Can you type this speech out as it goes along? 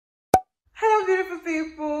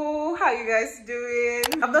how you guys doing?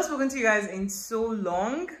 I've not spoken to you guys in so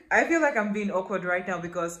long. I feel like I'm being awkward right now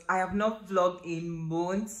because I have not vlogged in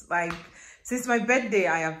months. Like since my birthday,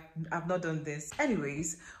 I've not done this.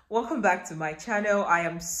 Anyways, welcome back to my channel. I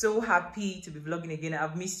am so happy to be vlogging again.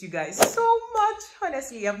 I've missed you guys so much.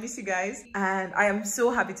 Honestly, I've missed you guys, and I am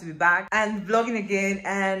so happy to be back and vlogging again.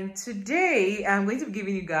 And today I'm going to be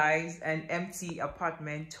giving you guys an empty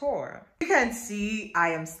apartment tour. You can see I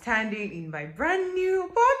am standing in my brand new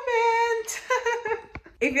apartment.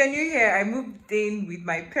 If you're new here, I moved in with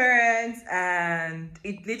my parents and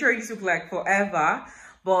it literally took like forever,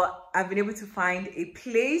 but I've been able to find a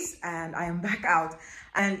place and I am back out.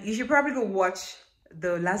 And you should probably go watch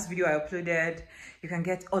the last video I uploaded. You can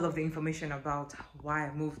get all of the information about why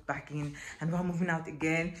I moved back in and why I'm moving out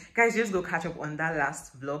again. Guys, just go catch up on that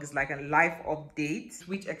last vlog. It's like a live update,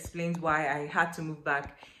 which explains why I had to move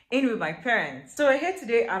back in with my parents. So we're here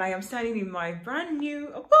today and I am standing in my brand new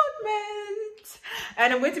apartment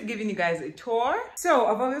and I'm going to be giving you guys a tour. So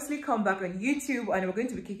I've obviously come back on YouTube and we're going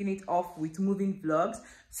to be kicking it off with moving vlogs.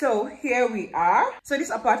 So here we are. So this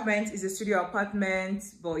apartment is a studio apartment,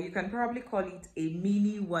 but you can probably call it a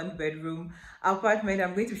mini 1-bedroom apartment.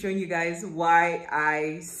 I'm going to be showing you guys why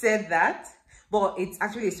I said that, but it's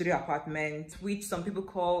actually a studio apartment, which some people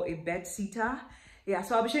call a bed-sitter. Yeah,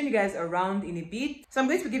 so I'll be showing you guys around in a bit. So I'm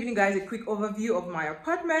going to be giving you guys a quick overview of my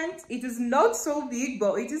apartment. It is not so big,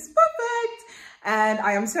 but it is perfect. And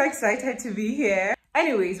I am so excited to be here.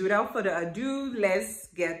 Anyways, without further ado, let's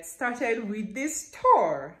get started with this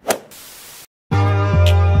tour.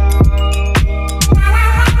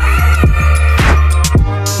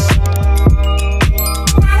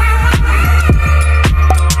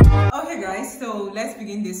 Okay guys, so let's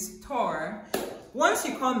begin this tour. Once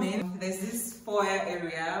you come in, there's this foyer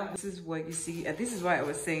area. This is what you see, and this is what I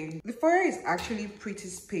was saying. The foyer is actually pretty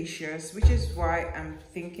spacious, which is why I'm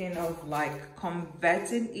thinking of like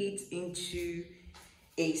converting it into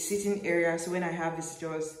a sitting area. So when I have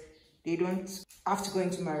visitors, they don't have to go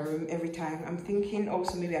into my room every time. I'm thinking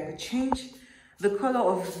also maybe I could change the color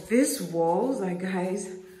of these walls. Like guys,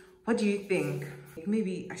 what do you think?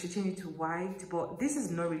 Maybe I should change it to white, but this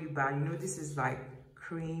is not really bad. You know, this is like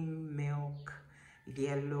cream, milk,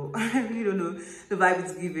 yellow. I really don't know the vibe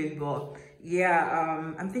it's giving, but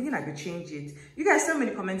yeah, I'm thinking I could change it. You guys tell me in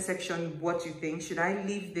the comment section what you think. Should I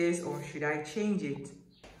leave this or should I change it?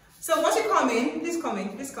 So once you come in, please come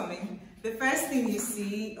in. The first thing you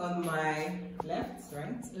see on my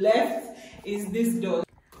left is this door.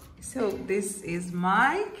 So this is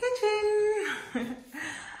my kitchen.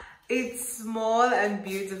 It's small and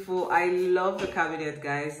beautiful. I love the cabinet,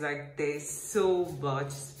 guys. Like there's so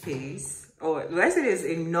much space. Or let's say there's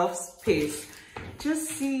enough space. Just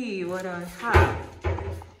see what I have.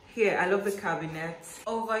 Here, I love the cabinet.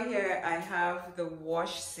 Over here, I have the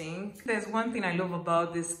wash sink. There's one thing I love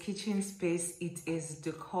about this kitchen space. It is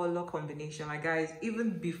the color combination. Like guys,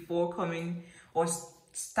 even before coming or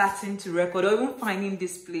starting to record or even finding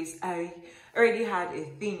this place, I already had a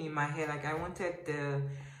thing in my head. Like I wanted the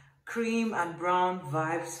cream and brown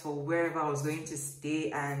vibes for wherever I was going to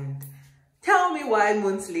stay. And tell me why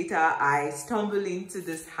months later I stumbled into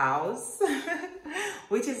this house,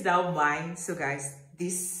 which is now mine. So guys,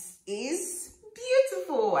 this is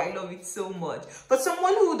beautiful. I love it so much. For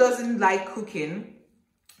someone who doesn't like cooking,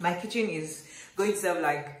 my kitchen is going to serve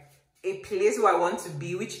like a place where I want to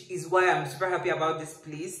be, which is why I'm super happy about this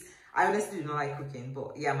place. I honestly do not like cooking,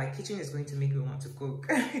 but yeah, my kitchen is going to make me want to cook.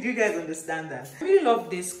 Do you guys understand that? I really love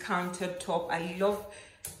this countertop. I love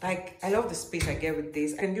the space I get with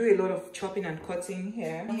this. I can do a lot of chopping and cutting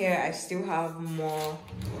here. Here I still have more.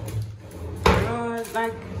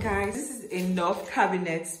 Like guys, this is enough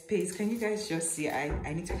cabinet space. Can you guys just see?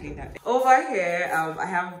 I need to clean that. Over here, I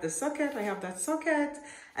have the socket. I have that socket,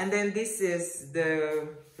 and then this is the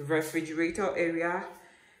refrigerator area.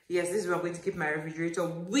 Yes, this is where I'm going to keep my refrigerator,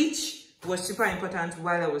 which was super important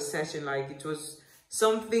while I was searching. Like it was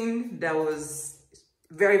something that was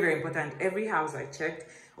very, very important. Every house I checked,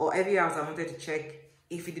 or every house I wanted to check,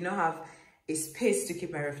 if it did not have a space to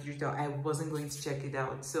keep my refrigerator, I wasn't going to check it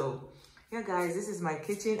out. So yeah guys, this is my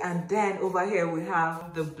kitchen. And then over here we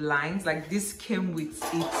have the blinds. Like this came with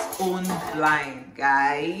its own blind,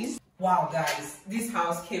 guys. Wow guys, this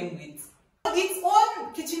house came with its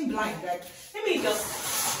own kitchen blind. Like let me just,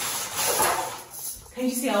 can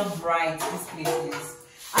you see how bright this place is?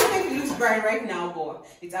 I don't think it looks bright right now, but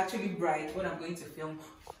it's actually bright when I'm going to film.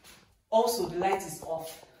 Also, the light is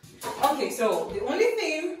off. Okay, so the only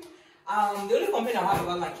complaint I have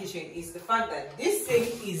about my kitchen is the fact that this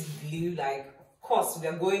sink is blue. Like, of course, we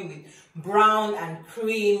are going with brown and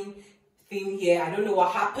cream thing here. I don't know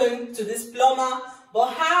what happened to this plumber,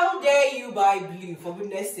 But how dare you buy blue, for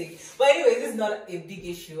goodness sake. But anyway, this is not a big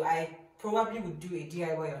issue. I probably would do a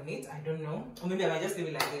DIY on it. I don't know. Or maybe I might just leave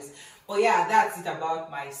it like this. But yeah, that's it about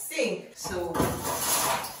my sink. So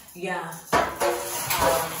yeah,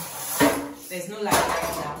 there's no light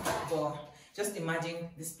right now, but just imagine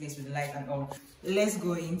this place with the light and all. Let's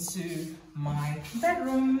go into my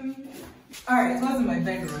bedroom. All right, what's in my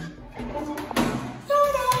bedroom?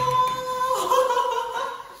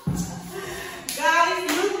 Guys,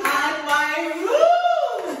 look at my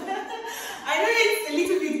room. I know it's a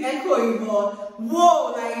little bit echoing, but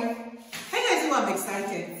whoa, like, can you guys see why I'm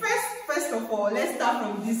excited? First of all, let's start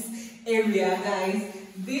from this area, guys.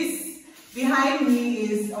 This behind me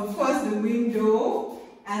is, of course, the window,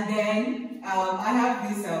 and then I have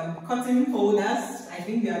these curtain holders. I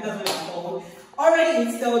think that's what it's called. Already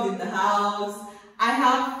installed in the house. I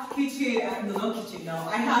have kitchen, no, not kitchen now.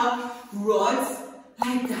 I have rods.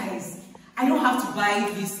 Like, guys, I don't have to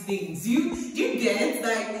buy these things. Do you get?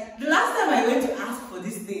 Like, the last time I went to ask for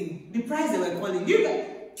this thing, the price they were calling, you guys.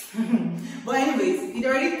 But anyways, it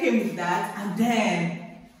already came with that, and then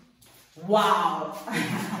wow.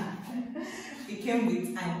 It came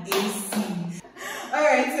with an AC.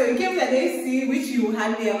 Alright, so it came with an AC, which you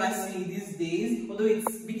hardly ever see these days, although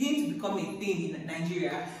it's beginning to become a thing in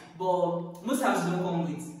Nigeria. But most houses don't come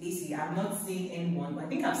with AC. I've not seen anyone, but I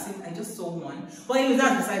think I just saw one. But anyways,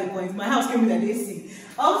 that's beside the point. My house came with an AC.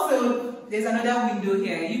 Also, there's another window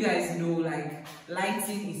here. You guys know, like,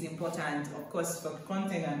 lighting is important, of course, for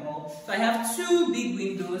content and all. So I have two big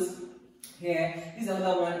windows here. This is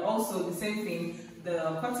another one. Also, the same thing.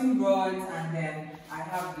 The cutting rods, and then I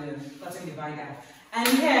have the cutting divider. And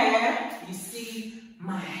here you see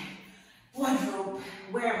my wardrobe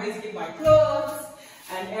where I'm going to keep my clothes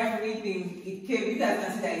and everything. It came. You guys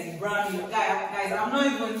can see that it's brand new. Guys, I'm not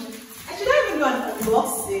even. I should not even do an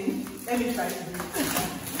unboxing. Let me try to do it.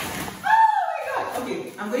 Oh my god!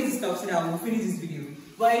 Okay, I'm going to stop so that we'll finish this video.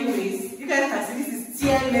 But anyways, you guys can see this is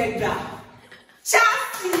tier leather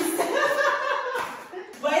chassis.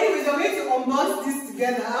 But anyways, I'm going to unbox this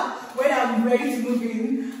together when I'm ready to move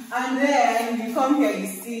in. And then you come here, you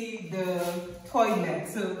see the toilet.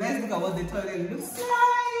 So let's look at what the toilet looks like.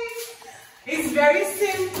 It's very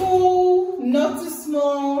simple, not too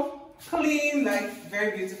small, clean, like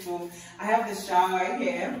very beautiful. I have the shower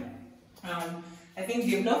here. I think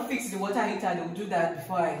they've not fixed the water heater. They'll do that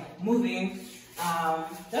before I move in.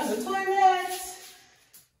 That's the toilet.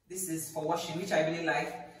 This is for washing, which I really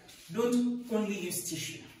like. Don't only use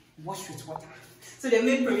tissue, wash with water. So they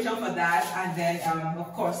made provision for that, and then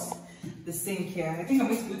of course the sink here. I think I'm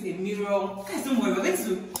going to put a mirror. Guys, don't worry, we're going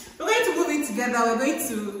to move in together. We're going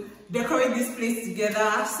to decorate this place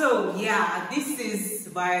together. So yeah, this is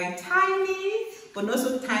my tiny but not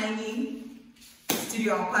so tiny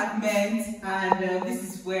studio apartment, and this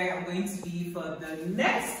is where I'm going to be for the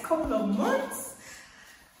next couple of months.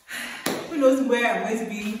 Who knows where I'm going to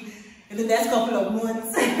be in the next couple of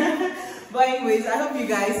months. But anyways, I hope you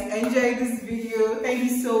guys enjoyed this video. Thank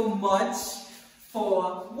you so much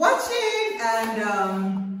for watching,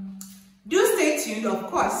 and do stay tuned. Of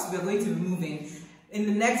course, we're going to be moving. In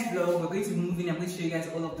the next vlog, we're going to be moving. I'm going to show you guys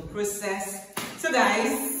all of the process. So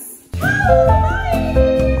guys,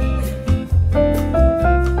 bye!